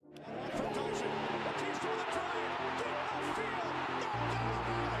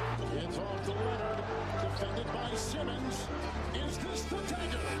defended by Simmons. Is this the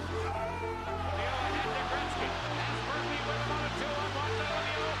dagger?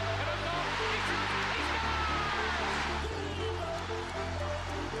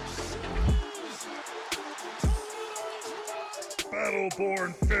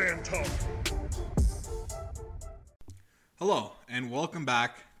 Battleborn Phantom. Hello, and welcome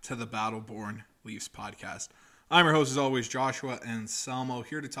back to the Battleborn Leafs podcast. I'm your host, as always, Joshua Anselmo,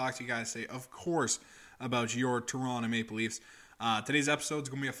 here to talk to you guys today, of course, about your Toronto Maple Leafs. Today's episode is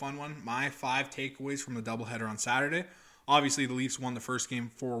going to be a fun one. My 5 takeaways from the doubleheader on Saturday. Obviously, the Leafs won the first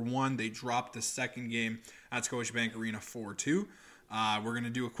game 4-1. They dropped the second game at Scotiabank Arena 4-2. We're going to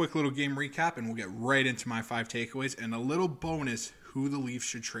do a quick little game recap, and we'll get right into my 5 takeaways and a little bonus who the Leafs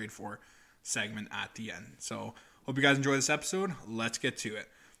should trade for segment at the end. So, hope you guys enjoy this episode. Let's get to it.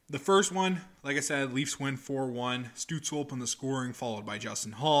 The first one, like I said, Leafs win 4-1. Stützle opened the scoring, followed by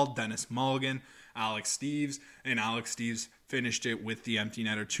Justin Hall, Dennis Mulligan, Alex Steeves, and Alex Steeves finished it with the empty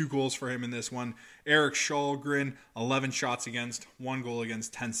netter. 2 goals for him in this one. Erik Källgren, 11 shots against, 1 goal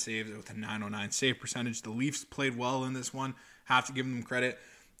against, 10 saves with a .909 save percentage. The Leafs played well in this one. Have to give them credit.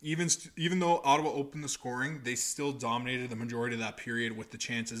 Even though Ottawa opened the scoring, they still dominated the majority of that period with the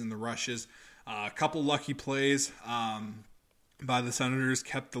chances and the rushes. A couple lucky plays by the Senators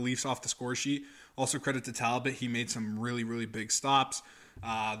kept the Leafs off the score sheet. Also credit to Talbot. He made some really, really big stops.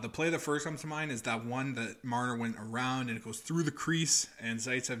 The play that first comes to mind is that one that Marner went around and it goes through the crease and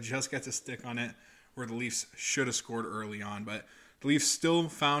Zaitsev just gets a stick on it where the Leafs should have scored early on. But the Leafs still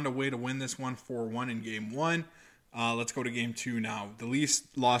found a way to win this one 4-1 in Game 1. Let's go to Game 2 now. The Leafs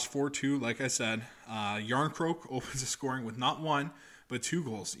lost 4-2, like I said. Järnkrok opens the scoring with not 1, but 2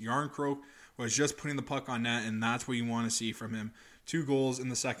 goals. Järnkrok was just putting the puck on net, and that's what you want to see from him. 2 goals in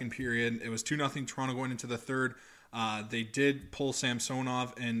the second period. It was 2-0 Toronto going into the third. They did pull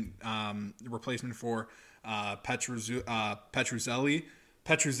Samsonov in replacement for Petruzzelli.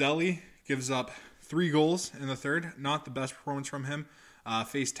 Petruzzelli gives up 3 goals in the third. Not the best performance from him.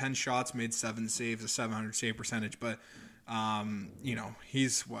 Faced 10 shots, made 7 saves, a .700 save percentage. But,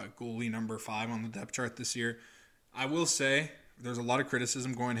 he's, goalie number 5 on the depth chart this year. I will say there's a lot of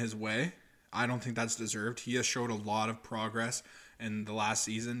criticism going his way. I don't think that's deserved. He has showed a lot of progress in the last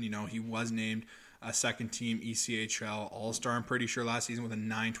season. He was named a second-team ECHL All-Star, I'm pretty sure, last season with a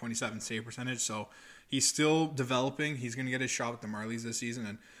 .927 save percentage. So he's still developing. He's going to get his shot with the Marlies this season.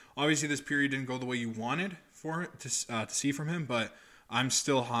 And obviously this period didn't go the way you wanted for it to see from him, but I'm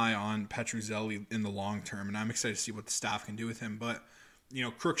still high on Petruzzelli in the long term, and I'm excited to see what the staff can do with him. But,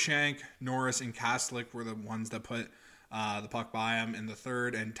 Cruikshank, Norris, and Kastelic were the ones that put the puck by him in the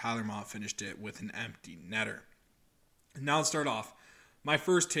third, and Tyler Mott finished it with an empty netter. Now let's start off. My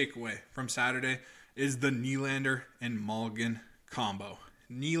first takeaway from Saturday is the Nylander and Mulligan combo.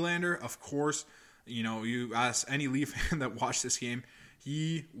 Nylander, of course, you ask any Leaf fan that watched this game,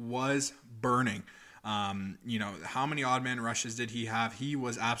 he was burning. How many odd man rushes did he have? He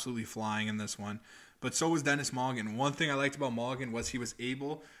was absolutely flying in this one. But so was Dennis Mulligan. One thing I liked about Mulligan was he was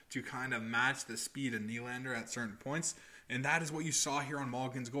able to kind of match the speed of Nylander at certain points. And that is what you saw here on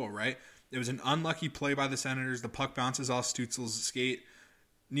Mulligan's goal, right? It was an unlucky play by the Senators. The puck bounces off Stützle's skate.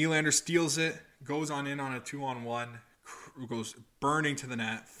 Nylander steals it, goes on in on a 2-on-1, goes burning to the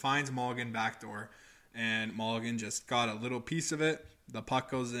net, finds Mulligan backdoor, and Mulligan just got a little piece of it. The puck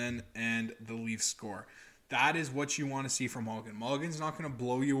goes in, and the Leafs score. That is what you want to see from Mulligan. Mulligan's not going to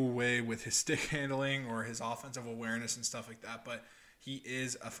blow you away with his stick handling or his offensive awareness and stuff like that, but he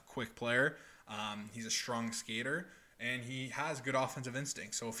is a quick player. He's a strong skater, and he has good offensive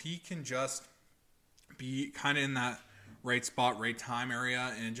instinct. So if he can just be kind of in that right spot, right time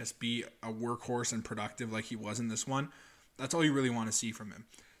area, and just be a workhorse and productive like he was in this one, that's all you really want to see from him.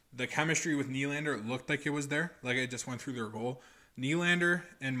 The chemistry with Nylander looked like it was there, like I just went through their goal. Nylander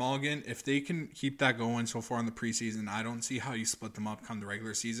and Mulligan, if they can keep that going so far in the preseason, I don't see how you split them up come the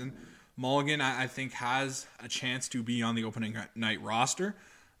regular season. Mulligan, I think, has a chance to be on the opening night roster.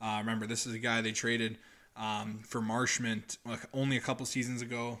 Remember, this is a guy they traded for Marshman only a couple seasons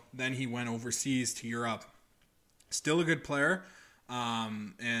ago. Then he went overseas to Europe. Still a good player,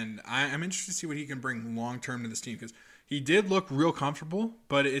 and I'm interested to see what he can bring long-term to this team because he did look real comfortable,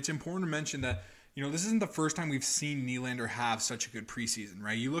 but it's important to mention that this isn't the first time we've seen Nylander have such a good preseason,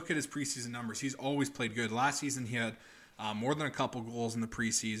 right? You look at his preseason numbers, he's always played good. Last season, he had more than a couple goals in the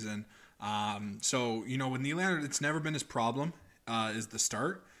preseason. So, with Nylander, it's never been his problem is the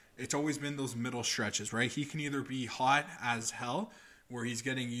start. It's always been those middle stretches, right? He can either be hot as hell, where he's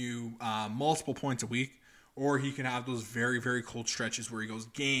getting you multiple points a week, or he can have those very, very cold stretches where he goes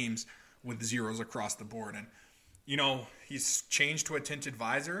games with zeros across the board. And, He's changed to a tinted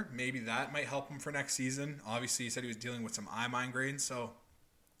visor. Maybe that might help him for next season. Obviously, he said he was dealing with some eye migraine, so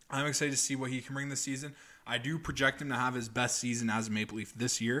I'm excited to see what he can bring this season. I do project him to have his best season as a Maple Leaf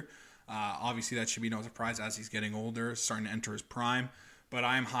this year. Obviously, that should be no surprise as he's getting older, starting to enter his prime. But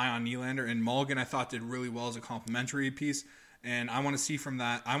I am high on Nylander, and Mulligan I thought did really well as a complimentary piece, and I want to see from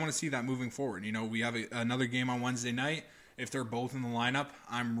that. I want to see that moving forward. We have another game on Wednesday night. If they're both in the lineup,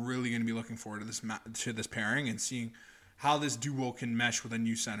 I'm really going to be looking forward to this pairing and seeing how this duo can mesh with a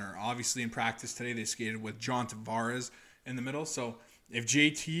new center. Obviously, in practice today, they skated with John Tavares in the middle. So if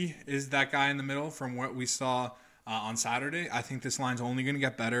JT is that guy in the middle from what we saw on Saturday, I think this line's only going to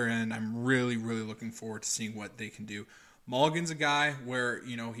get better, and I'm really, really looking forward to seeing what they can do. Mulligan's a guy where,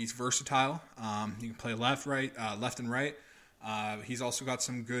 he's versatile. He can play left and right. He's also got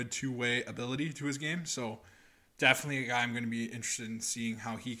some good two-way ability to his game. So definitely a guy I'm going to be interested in seeing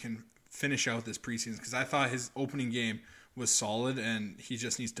how he can finish out this preseason, because I thought his opening game was solid, and he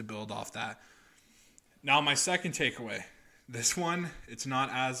just needs to build off that. Now, my second takeaway. This one, it's not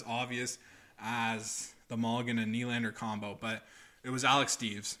as obvious as the Mulligan and Nylander combo, but it was Alex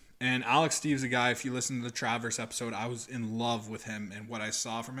Steeves. And Alex Steeves, a guy, if you listen to the Travers episode, I was in love with him and what I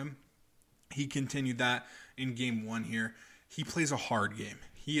saw from him. He continued that in game one here. He plays a hard game.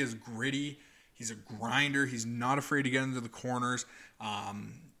 He is gritty. He's a grinder. He's not afraid to get into the corners.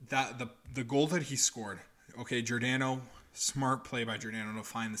 The goal that he scored, okay, Giordano, smart play by Giordano to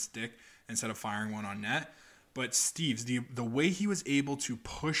find the stick instead of firing one on net. But Steeves, the way he was able to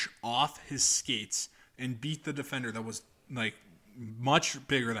push off his skates and beat the defender that was like much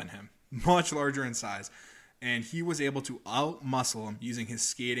bigger than him, much larger in size, and he was able to out-muscle him using his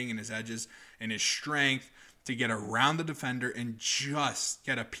skating and his edges and his strength to get around the defender and just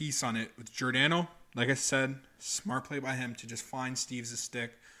get a piece on it. With Giordano, like I said, smart play by him to just find Steeves'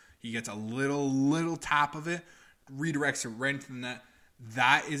 stick. He gets a little tap of it, redirects it right into the net.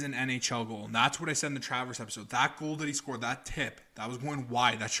 That is an NHL goal. And that's what I said in the Travers episode. That goal that he scored, that tip, that was going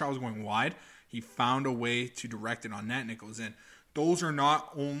wide. That shot was going wide. He found a way to direct it on net, and it goes in. Those are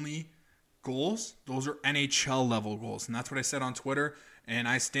not only goals, those are NHL level goals. And that's what I said on Twitter, and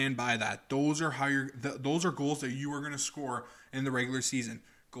I stand by that. Those are those are goals that you are going to score in the regular season.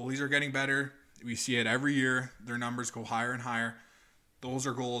 Goalies are getting better. We see it every year. Their numbers go higher and higher. Those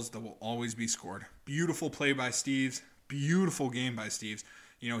are goals that will always be scored. Beautiful play by Steeves. Beautiful game by Steeves.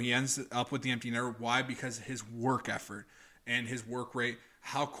 He ends up with the empty netter. Why? Because his work effort and his work rate,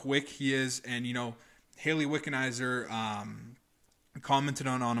 how quick he is. And, Haley Wickenheiser commented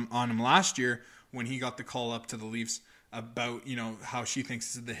on him last year when he got the call up to the Leafs about, how she thinks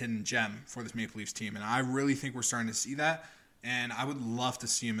this is the hidden gem for this Maple Leafs team. And I really think we're starting to see that. And I would love to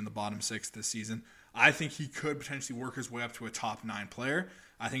see him in the bottom six this season. I think he could potentially work his way up to a top 9 player.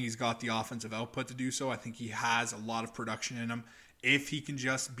 I think he's got the offensive output to do so. I think he has a lot of production in him. If he can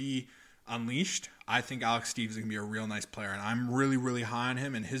just be unleashed, I think Alex Steeves is going to be a real nice player. And I'm really, really high on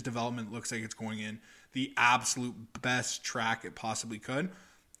him. And his development looks like it's going in the absolute best track it possibly could.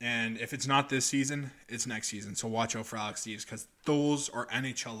 And if it's not this season, it's next season. So watch out for Alex Steeves, because those are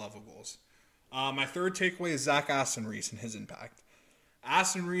NHL level goals. My third takeaway is Zach Aston-Reese and his impact.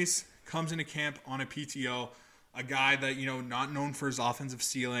 Aston-Reese comes into camp on a PTO, a guy that, not known for his offensive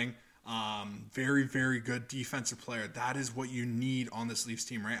ceiling, very, very good defensive player. That is what you need on this Leafs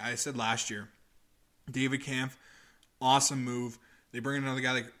team, right? I said last year, David Kampf, awesome move. They bring in another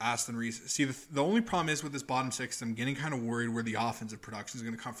guy like Aston Reese. See, the only problem is with this bottom six, I'm getting kind of worried where the offensive production is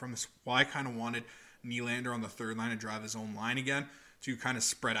going to come from. That's why I kind of wanted Nylander on the third line to drive his own line again to kind of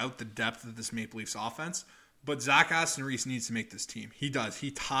spread out the depth of this Maple Leafs offense. But Zach Aston-Reese needs to make this team. He does.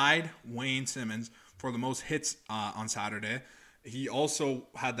 He tied Wayne Simmons for the most hits on Saturday. He also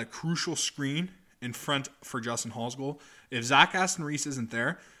had the crucial screen in front for Justin Hall's goal. If Zach Aston-Reese isn't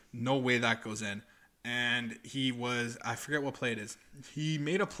there, no way that goes in. And he was, I forget what play it is. He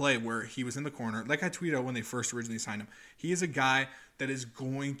made a play where he was in the corner. Like I tweeted out when they first originally signed him. He is a guy that is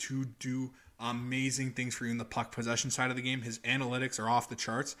going to do amazing things for you in the puck possession side of the game. His analytics are off the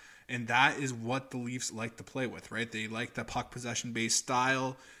charts. And that is what the Leafs like to play with, right? They like the puck possession-based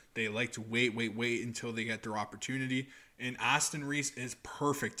style. They like to wait until they get their opportunity. And Aston Reese is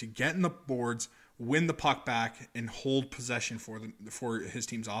perfect to get in the boards, win the puck back, and hold possession for his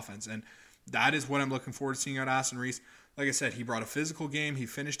team's offense. And that is what I'm looking forward to seeing out of Aston Reese. Like I said, he brought a physical game. He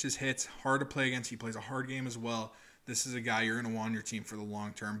finished his hits. Hard to play against. He plays a hard game as well. This is a guy you're going to want on your team for the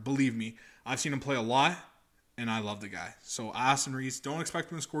long term. Believe me, I've seen him play a lot, and I love the guy. So Aston Reese, don't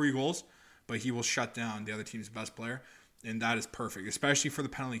expect him to score you goals, but he will shut down the other team's best player. And that is perfect, especially for the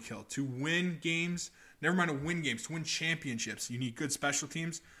penalty kill. To win games, never mind to win games, to win championships, you need good special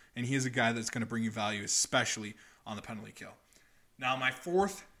teams. And he is a guy that's going to bring you value, especially on the penalty kill. Now, my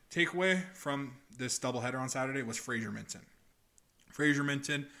fourth takeaway from this doubleheader on Saturday was Fraser Minton. Fraser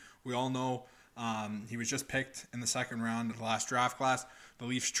Minton, we all know he was just picked in the second round of the last draft class. The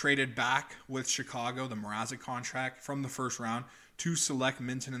Leafs traded back with Chicago, the Mrazek contract from the first round, to select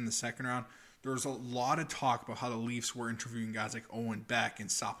Minton in the second round. There was a lot of talk about how the Leafs were interviewing guys like Owen Beck and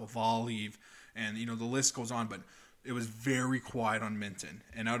Sapovaliv, and the list goes on, but it was very quiet on Minton.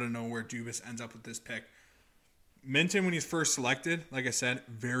 And out of nowhere, Dubas ends up with this pick. Minton, when he's first selected, like I said,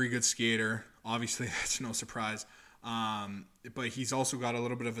 very good skater. Obviously, that's no surprise. But he's also got a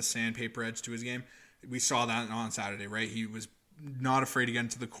little bit of a sandpaper edge to his game. We saw that on Saturday, right? He was not afraid to get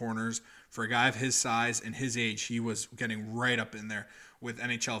into the corners. For a guy of his size and his age, he was getting right up in there with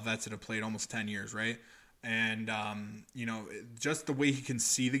NHL vets that have played almost 10 years, right? And, just the way he can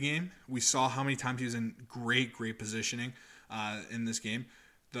see the game. We saw how many times he was in great positioning in this game.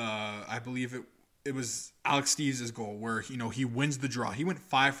 I believe it was Alex Steves' goal where, he wins the draw. He went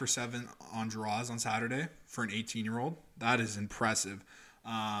 5 for 7 on draws on Saturday for an 18-year-old. That is impressive.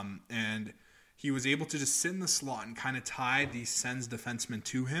 And he was able to just sit in the slot and kind of tie these Sens defensemen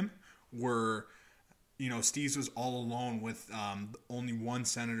to him where, Steves was all alone with only one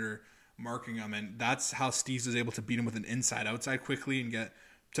Senator marking him. And that's how Steves was able to beat him with an inside-outside quickly and get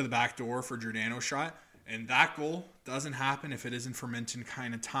to the back door for Giordano's shot. And that goal doesn't happen if it isn't for Minton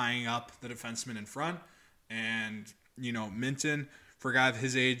kind of tying up the defenseman in front. And, Minton, for a guy of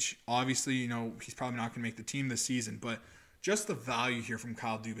his age, obviously, he's probably not going to make the team this season. But just the value here from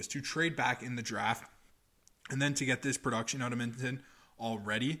Kyle Dubas to trade back in the draft and then to get this production out of Minton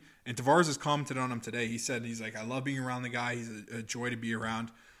already. And Tavares has commented on him today. He said, he's like, I love being around the guy. He's a joy to be around.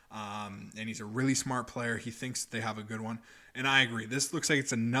 And he's a really smart player. He thinks they have a good one. And I agree. This looks like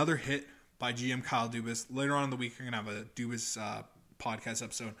it's another hit by GM Kyle Dubas. Later on in the week, I'm going to have a Dubas podcast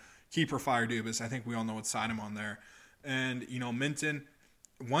episode. Keep or fire Dubas. I think we all know what side I'm on there. And, Minton,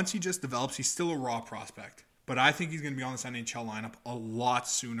 once he just develops, he's still a raw prospect. But I think he's going to be on this NHL lineup a lot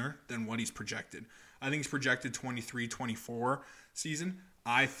sooner than what he's projected. I think he's projected 23-24 season.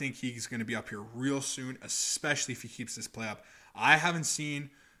 I think he's going to be up here real soon, especially if he keeps this play up. I haven't seen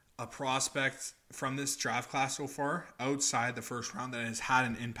a prospect from this draft class so far outside the first round that has had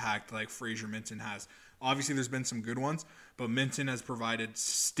an impact like Fraser Minton has. Obviously, there's been some good ones, but Minton has provided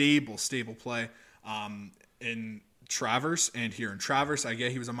stable play in Travers. And here in Travers, I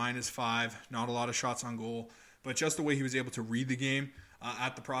get he was a -5, not a lot of shots on goal, but just the way he was able to read the game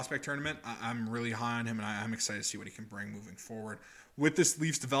at the prospect tournament, I'm really high on him, and I'm excited to see what he can bring moving forward. With this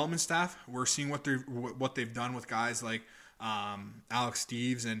Leafs development staff, we're seeing what they've done with guys like Alex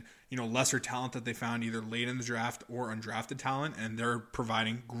Steves and lesser talent that they found either late in the draft or undrafted talent, and they're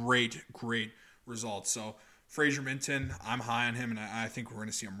providing great results. So Fraser Minton, I'm high on him, and I think we're going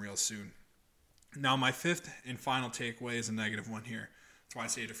to see him real soon. Now, my fifth and final takeaway is a negative one here. That's why I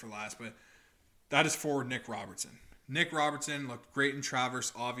saved it for last, but that is forward Nick Robertson. Nick Robertson looked great in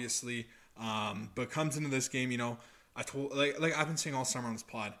Travers, obviously, but comes into this game, I told like I've been saying all summer on this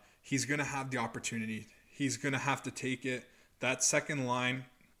pod, he's going to have the opportunity. He's going to have to take it. That second line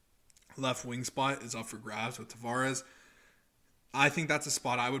left wing spot is up for grabs with Tavares. I think that's a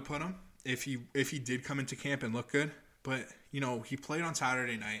spot I would put him if he did come into camp and look good. But, he played on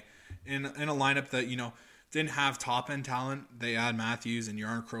Saturday night in a lineup that, didn't have top-end talent. They had Matthews and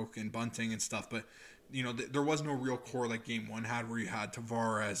Yarncroke and Bunting and stuff. But, there was no real core like Game 1 had where you had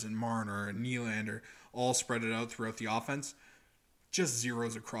Tavares and Marner and Nylander all spread it out throughout the offense. Just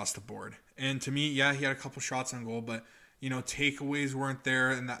zeros across the board. And to me, yeah, he had a couple shots on goal, but takeaways weren't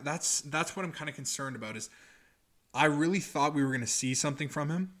there, and that's what I'm kind of concerned about. Is I really thought we were going to see something from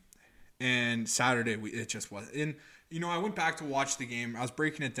him, and Saturday it just wasn't. And I went back to watch the game. I was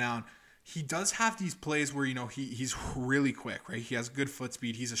breaking it down. He does have these plays where he's really quick, right? He has good foot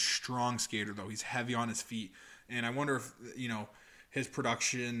speed. He's a strong skater, though. He's heavy on his feet, and I wonder if his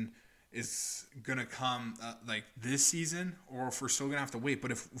production is going to come like this season, or if we're still going to have to wait.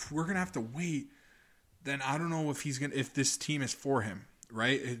 But if we're going to have to wait, then I don't know if this team is for him,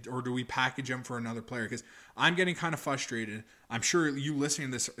 right? Or do we package him for another player? Because I'm getting kind of frustrated. I'm sure you listening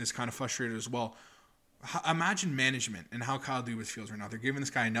to this is kind of frustrated as well. Imagine management and how Kyle Dubas feels right now. They're giving this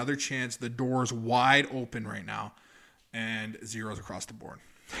guy another chance. The door's wide open right now, and zeros across the board.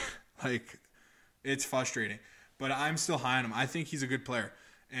 It's frustrating. But I'm still high on him. I think he's a good player.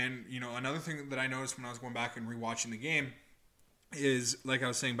 And, another thing that I noticed when I was going back and rewatching the game is, like I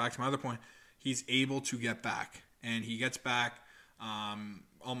was saying back to my other point, he's able to get back. And he gets back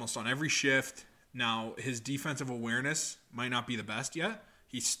almost on every shift. Now, his defensive awareness might not be the best yet.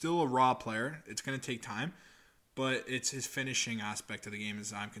 He's still a raw player. It's going to take time. But it's his finishing aspect of the game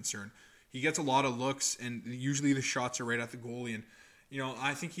as I'm concerned. he gets a lot of looks, and usually the shots are right at the goalie. And,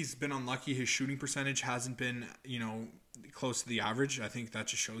 I think he's been unlucky. His shooting percentage hasn't been, close to the average. I think that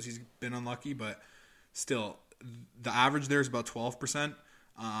just shows he's been unlucky, but still, the average there is about 12%.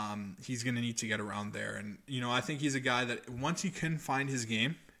 He's going to need to get around there. And, I think he's a guy that once he can find his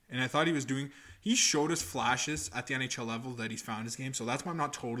game, and I thought he showed us flashes at the NHL level that he's found his game. So that's why I'm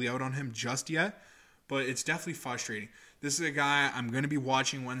not totally out on him just yet, but it's definitely frustrating. This is a guy I'm going to be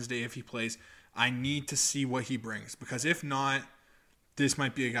watching Wednesday if he plays. I need to see what he brings, because if not, this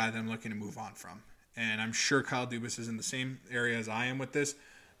might be a guy that I'm looking to move on from. And I'm sure Kyle Dubas is in the same area as I am with this,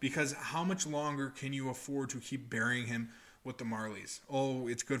 because how much longer can you afford to keep burying him with the Marlies? Oh,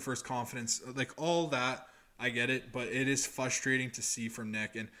 it's good for his confidence. Like, all that, I get it, but it is frustrating to see from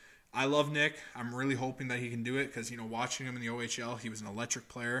Nick. And I love Nick. I'm really hoping that he can do it, because, watching him in the OHL, he was an electric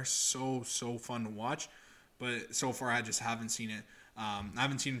player. So fun to watch. But so far, I just haven't seen it. I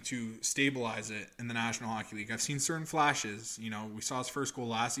haven't seen him to stabilize it in the National Hockey League. I've seen certain flashes. We saw his first goal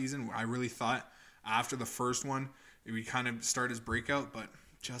last season. I really thought after the first one, it would kind of start his breakout, but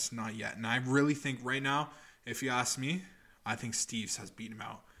just not yet. And I really think right now, if you ask me, I think Steves has beaten him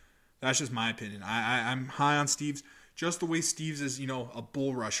out. That's just my opinion. I'm high on Steves. Just the way Steves is, a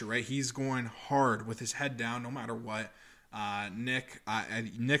bull rusher, right? He's going hard with his head down no matter what.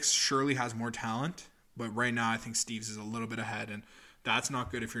 Nick surely has more talent, but right now I think Steves is a little bit ahead, and that's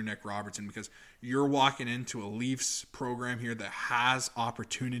not good if you're Nick Robertson, because you're walking into a Leafs program here that has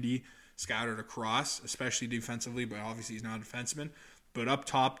opportunity scattered across, especially defensively, but obviously he's not a defenseman. But up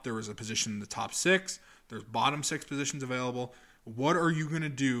top, there was a position in the top 6. There's bottom 6 positions available. What are you going to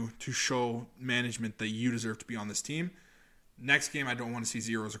do to show management that you deserve to be on this team? Next game, I don't want to see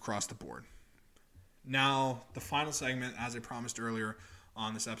zeros across the board. Now, the final segment, as I promised earlier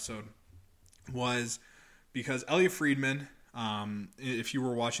on this episode, was because Elliot Friedman, if you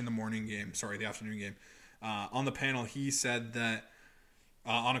were watching the afternoon game, on the panel, he said that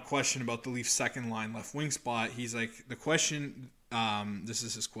on a question about the Leafs' second line left wing spot, he's like, the question, this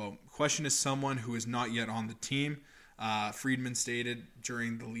is his quote, question is someone who is not yet on the team. Friedman stated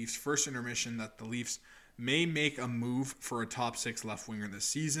during the Leafs' first intermission that the Leafs may make a move for a top 6 left winger this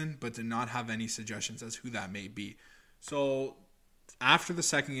season, but did not have any suggestions as who that may be. So after the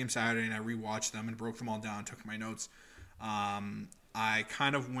second game Saturday, and I rewatched them and broke them all down, took my notes, I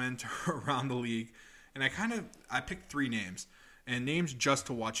kind of went around the league, and I picked 3 names, and names just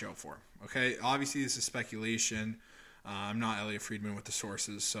to watch out for. Okay, obviously this is speculation. I'm not Elliot Friedman with the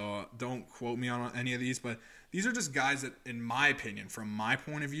sources, so don't quote me on any of these, but these are just guys that, in my opinion, from my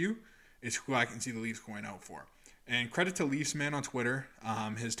point of view, is who I can see the Leafs going out for. And credit to Leafs Man on Twitter.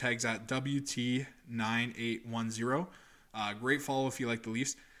 His tag's at WT9810. Great follow if you like the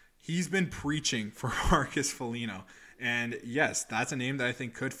Leafs. He's been preaching for Marcus Foligno. And yes, that's a name that I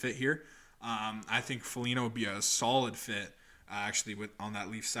think could fit here. I think Foligno would be a solid fit, actually, on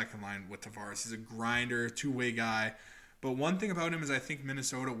that Leafs second line with Tavares. He's a grinder, two-way guy. But one thing about him is I think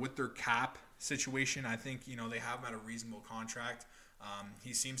Minnesota, with their cap situation, I think, they have him at a reasonable contract.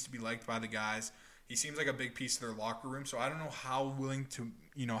 He seems to be liked by the guys. He seems like a big piece of their locker room. So I don't know how willing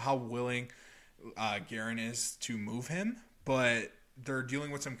Guerin is to move him, but they're dealing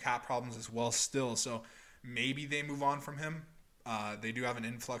with some cap problems as well still. So maybe they move on from him. They do have an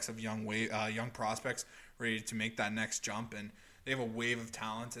influx of young prospects ready to make that next jump, and they have a wave of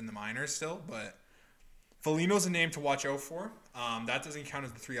talent in the minors still. But Foligno's a name to watch out for. That doesn't count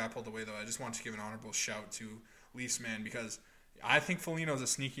as the 3 I pulled away, though. I just want to give an honorable shout to Leafs Man, because I think Foligno's a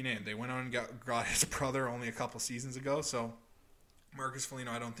sneaky name. They went on and got his brother only a couple seasons ago, so Marcus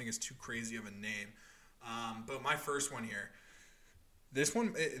Foligno I don't think is too crazy of a name. But my first one here, this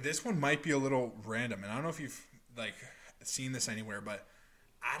one might be a little random, and I don't know if you've seen this anywhere, but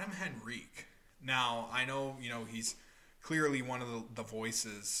Adam Henrique. Now, I know, he's clearly one of the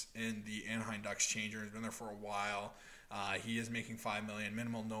voices in the Anaheim Ducks change room. He's been there for a while. He is making $5 million,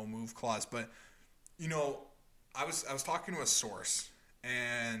 minimal no move clause. But, I was talking to a source,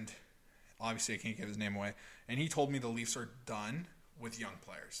 and obviously I can't give his name away, and he told me the Leafs are done with young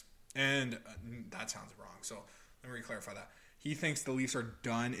players. And that sounds wrong, so let me clarify that. He thinks the Leafs are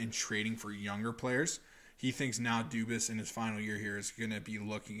done in trading for younger players. He thinks now Dubas in his final year here is going to be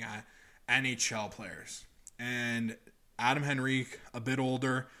looking at NHL players. And Adam Henrique, a bit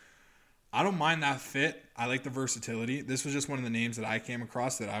older. I don't mind that fit. I like the versatility. This was just one of the names that I came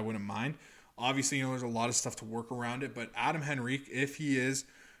across that I wouldn't mind. Obviously, there's a lot of stuff to work around it. But Adam Henrique, if he is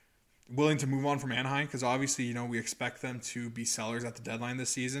willing to move on from Anaheim, because obviously, we expect them to be sellers at the deadline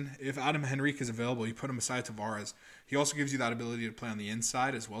this season. If Adam Henrique is available, you put him beside Tavares. He also gives you that ability to play on the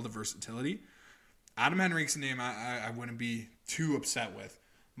inside as well, the versatility. Adam Henrique's a name I wouldn't be too upset with.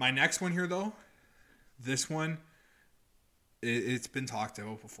 My next one here, though, this one, it's been talked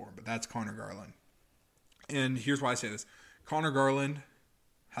about before, but that's Connor Garland. And here's why I say this. Connor Garland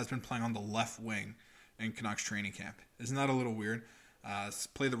has been playing on the left wing in Canucks training camp. Isn't that a little weird?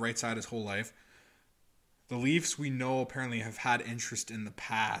 Played the right side his whole life. The Leafs, we know, apparently have had interest in the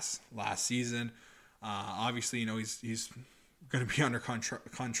past last season. Obviously, he's going to be under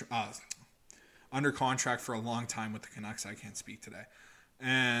contract for a long time with the Canucks. I can't speak today.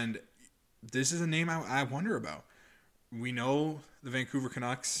 And this is a name I wonder about. We know the Vancouver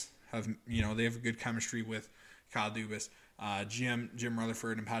Canucks have, they have a good chemistry with Kyle Dubas. Jim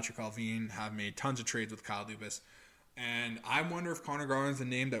Rutherford and Patrick Allvin have made tons of trades with Kyle Dubas. And I wonder if Connor Garland's a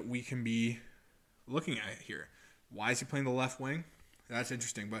name that we can be looking at here. Why is he playing the left wing? That's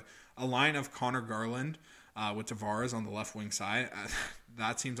interesting. But a line of Connor Garland with Tavares on the left wing side,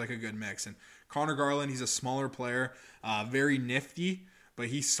 that seems like a good mix. And Connor Garland, he's a smaller player, very nifty, but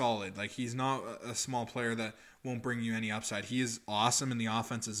he's solid. Like, he's not a small player that won't bring you any upside. He is awesome in the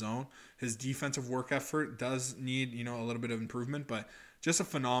offensive zone. His defensive work effort does need, a little bit of improvement, but just a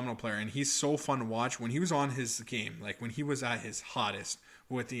phenomenal player. And he's so fun to watch. When he was on his game, like when he was at his hottest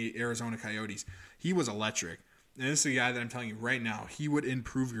with the Arizona Coyotes, he was electric. And this is a guy that I'm telling you right now, he would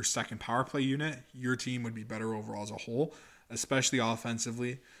improve your second power play unit. Your team would be better overall as a whole, especially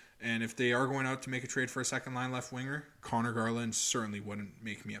offensively. And if they are going out to make a trade for a second line left winger, Connor Garland certainly wouldn't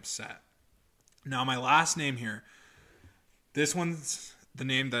make me upset. Now, my last name here, this one's the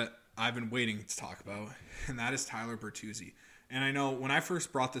name that I've been waiting to talk about, and that is Tyler Bertuzzi. And I know when I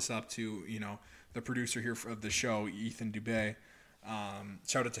first brought this up to, the producer here of the show, Ethan Dubé,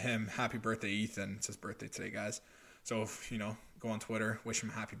 shout out to him. Happy birthday, Ethan. It's his birthday today, guys. So, go on Twitter, wish him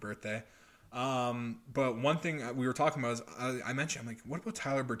a happy birthday. But one thing we were talking about is I mentioned, I'm like, what about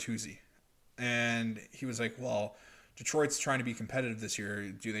Tyler Bertuzzi? And he was like, well, Detroit's trying to be competitive this year.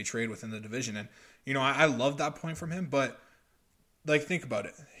 Do they trade within the division? And, I love that point from him, but think about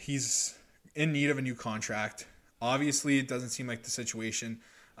it. He's in need of a new contract. Obviously, it doesn't seem like the situation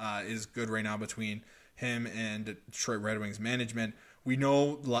is good right now between him and Detroit Red Wings management. We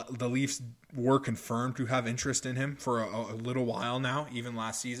know the Leafs were confirmed to have interest in him for a little while now, even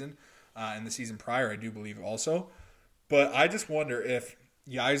last season and the season prior, I do believe also. But I just wonder if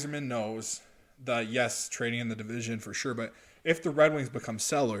Yzerman knows that, yes, trading in the division for sure, but if the Red Wings become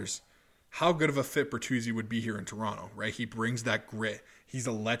sellers, how good of a fit Bertuzzi would be here in Toronto, right? He brings that grit. He's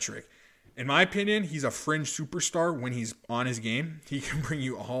electric. In my opinion, he's a fringe superstar when he's on his game. He can bring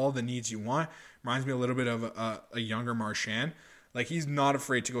you all the needs you want. Reminds me a little bit of a younger Marchand. Like, he's not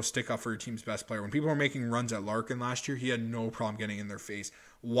afraid to go stick up for your team's best player. When people were making runs at Larkin last year, he had no problem getting in their face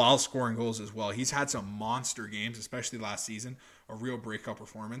while scoring goals as well. He's had some monster games, especially last season, a real breakout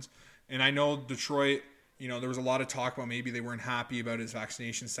performance. And I know Detroit, there was a lot of talk about maybe they weren't happy about his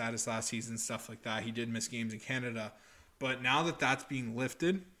vaccination status last season, stuff like that. He did miss games in Canada. But now that that's being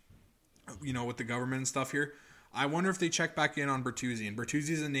lifted, with the government and stuff here, I wonder if they check back in on Bertuzzi. And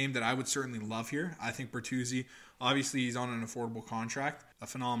Bertuzzi is a name that I would certainly love here. I think Bertuzzi, obviously he's on an affordable contract, a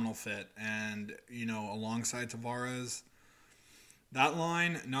phenomenal fit. And, alongside Tavares, that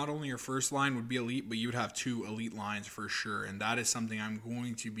line, not only your first line would be elite, but you would have two elite lines for sure. And that is something I'm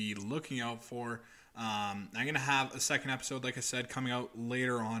going to be looking out for. I'm going to have a second episode, like I said, coming out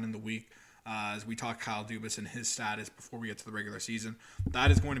later on in the week as we talk Kyle Dubas and his status before we get to the regular season.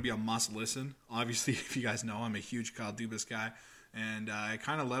 That is going to be a must listen. Obviously, if you guys know, I'm a huge Kyle Dubas guy, and I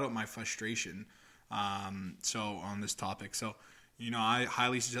kind of let out my frustration on this topic. So, I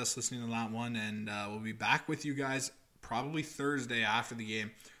highly suggest listening to that one, and we'll be back with you guys probably Thursday after the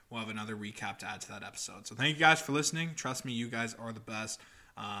game. We'll have another recap to add to that episode. So thank you guys for listening. Trust me, you guys are the best.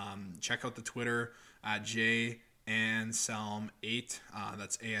 Check out the Twitter at JANSELM8.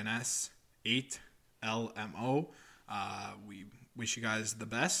 That's ANS 8 LMO. We wish you guys the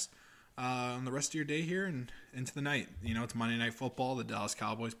best on the rest of your day here and into the night. It's Monday Night Football. The Dallas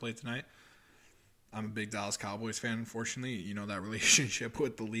Cowboys play tonight. I'm a big Dallas Cowboys fan, unfortunately. That relationship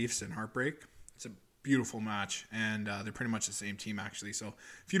with the Leafs and heartbreak. It's a beautiful match, and they're pretty much the same team, actually. So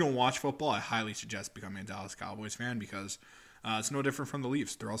if you don't watch football, I highly suggest becoming a Dallas Cowboys fan because it's no different from the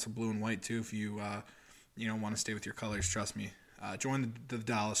Leafs. They're also blue and white, too, if you want to stay with your colors. Trust me. Join the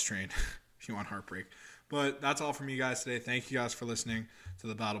Dallas train if you want heartbreak. But that's all from you guys today. Thank you guys for listening to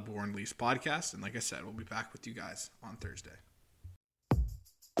the Battleborn Leafs podcast. And like I said, we'll be back with you guys on Thursday.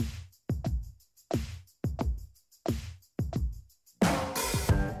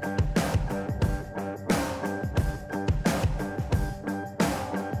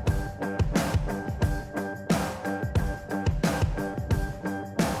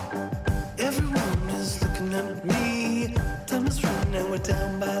 Everyone is looking at me. Time is running and we're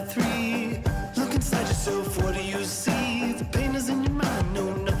down by by three. Look inside yourself, what do you see? The pain is in your mind,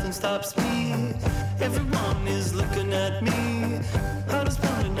 no, nothing stops me. Everyone is looking at me. Heart is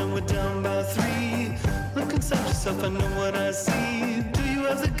pounding and we're down by three. Look inside yourself, I know what I see.